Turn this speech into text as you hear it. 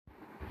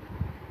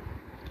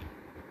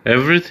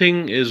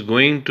Everything is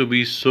going to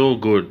be so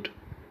good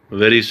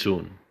very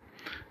soon.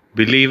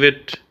 Believe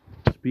it,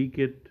 speak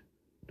it,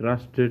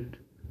 trust it,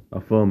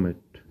 affirm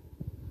it.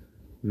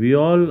 We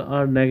all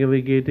are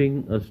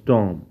navigating a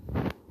storm,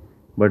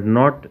 but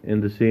not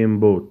in the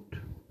same boat.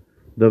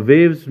 The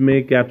waves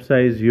may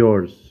capsize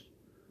yours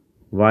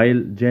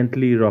while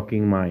gently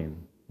rocking mine,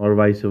 or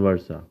vice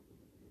versa.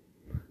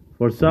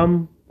 For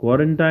some,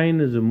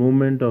 quarantine is a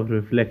moment of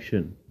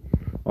reflection,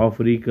 of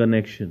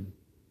reconnection,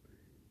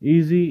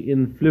 easy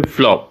in flip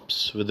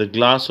flops with a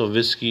glass of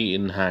whiskey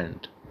in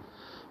hand.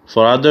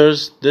 For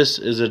others, this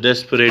is a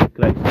desperate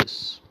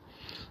crisis.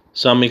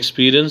 Some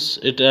experience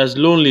it as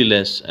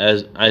loneliness,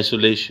 as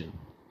isolation.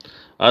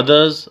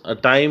 Others, a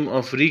time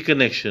of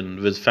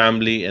reconnection with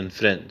family and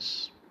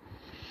friends.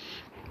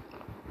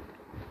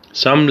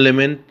 Some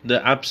lament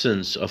the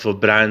absence of a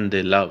brand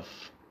they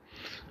love.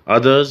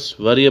 Others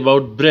worry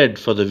about bread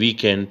for the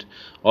weekend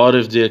or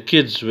if their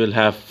kids will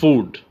have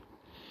food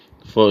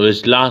for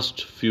its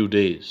last few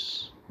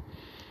days.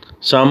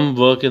 Some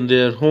work in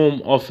their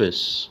home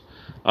office,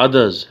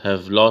 others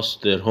have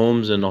lost their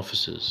homes and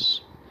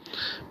offices.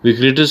 We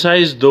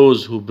criticize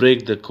those who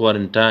break the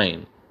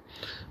quarantine,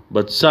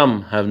 but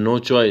some have no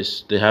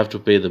choice, they have to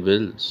pay the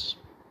bills.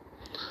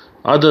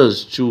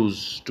 Others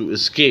choose to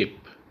escape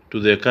to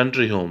their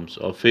country homes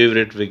or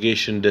favorite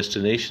vacation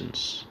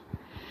destinations.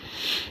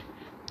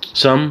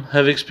 Some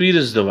have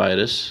experienced the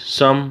virus,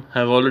 some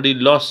have already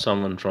lost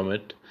someone from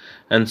it,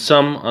 and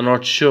some are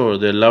not sure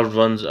their loved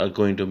ones are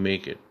going to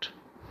make it.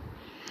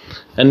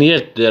 And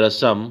yet, there are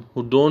some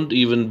who don't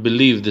even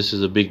believe this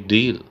is a big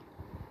deal.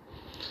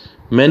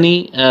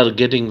 Many are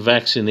getting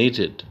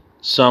vaccinated,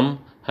 some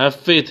have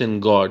faith in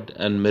God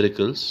and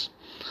miracles,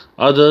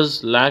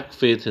 others lack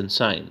faith in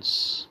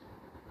science.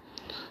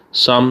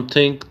 Some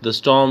think the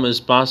storm is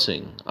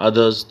passing,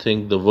 others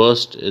think the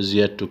worst is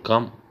yet to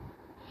come.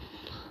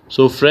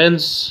 So,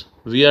 friends,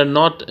 we are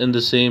not in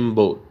the same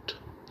boat.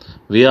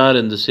 We are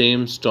in the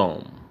same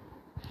storm.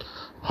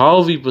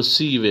 How we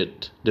perceive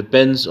it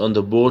depends on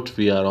the boat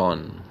we are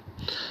on.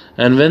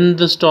 And when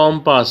the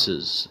storm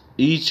passes,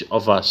 each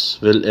of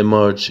us will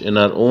emerge in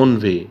our own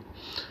way.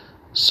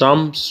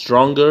 Some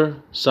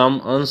stronger,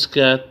 some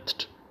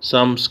unscathed,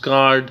 some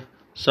scarred,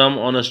 some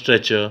on a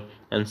stretcher,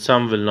 and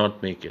some will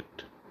not make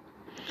it.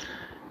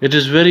 It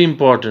is very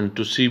important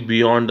to see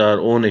beyond our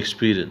own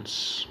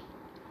experience.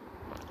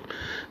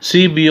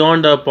 See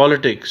beyond our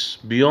politics,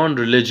 beyond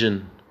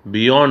religion,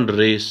 beyond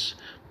race,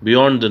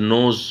 beyond the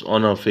nose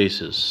on our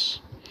faces.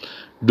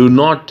 Do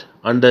not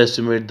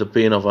underestimate the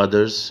pain of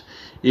others,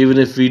 even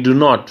if we do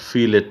not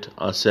feel it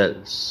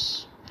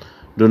ourselves.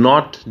 Do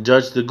not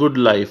judge the good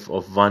life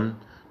of one,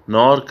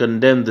 nor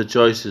condemn the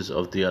choices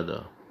of the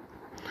other.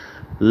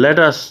 Let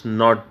us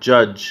not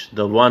judge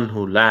the one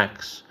who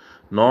lacks,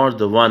 nor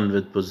the one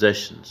with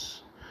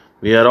possessions.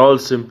 We are all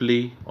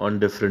simply on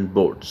different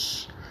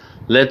boats.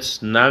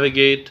 Let's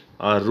navigate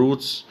our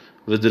routes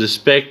with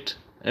respect,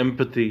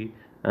 empathy,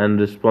 and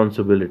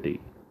responsibility.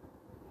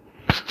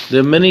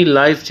 There are many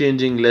life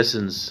changing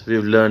lessons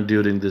we've learned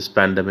during this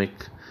pandemic,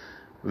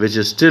 which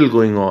is still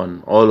going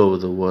on all over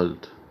the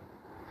world.